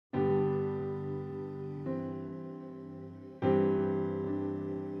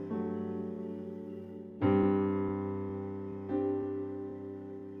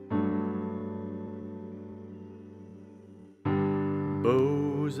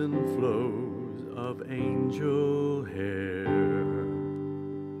flows and flows of angel hair,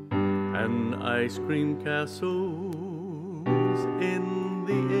 and ice cream castles in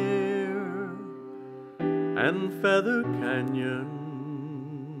the air, and feather canyons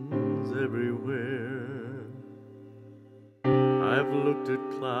everywhere. I've looked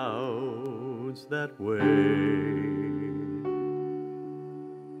at clouds that way,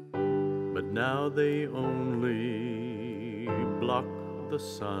 but now they only block the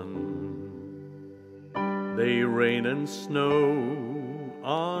sun. They rain and snow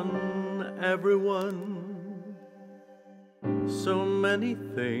on everyone. So many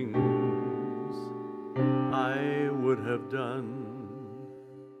things I would have done,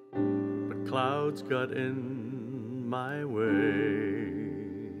 but clouds got in my way.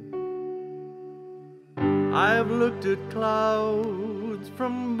 I've looked at clouds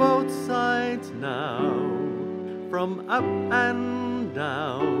from both sides now, from up and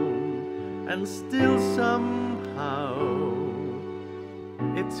down, and still somehow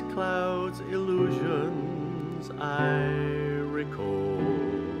it's clouds' illusions I recall.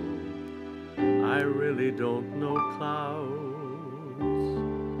 I really don't know clouds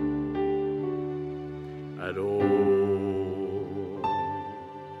at all.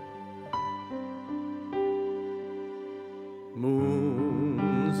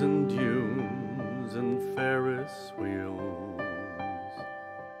 Moons and dunes and Ferris wheels,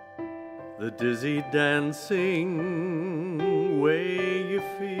 the dizzy dancing way you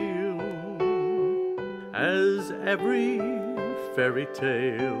feel as every fairy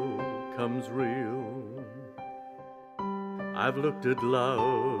tale comes real. I've looked at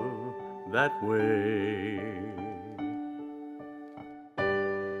love that way,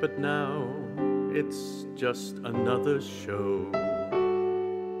 but now it's just another show.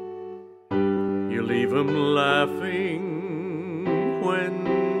 You leave 'em laughing when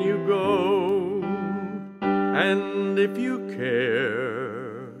you go, and if you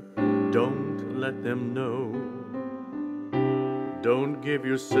care, don't let them know. Don't give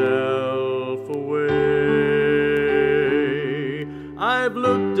yourself away. I've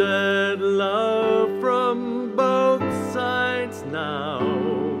looked at love from both sides now,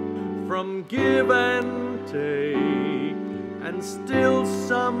 from give and take, and still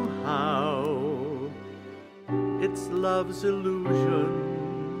somehow it's love's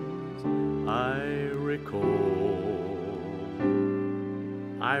illusions I recall.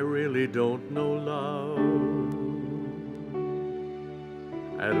 I really don't know love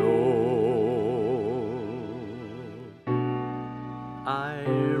at all. I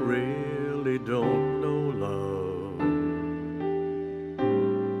really don't know love.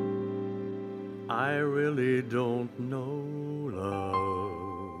 I really don't know love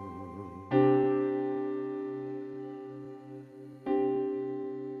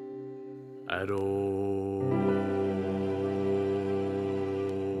at all.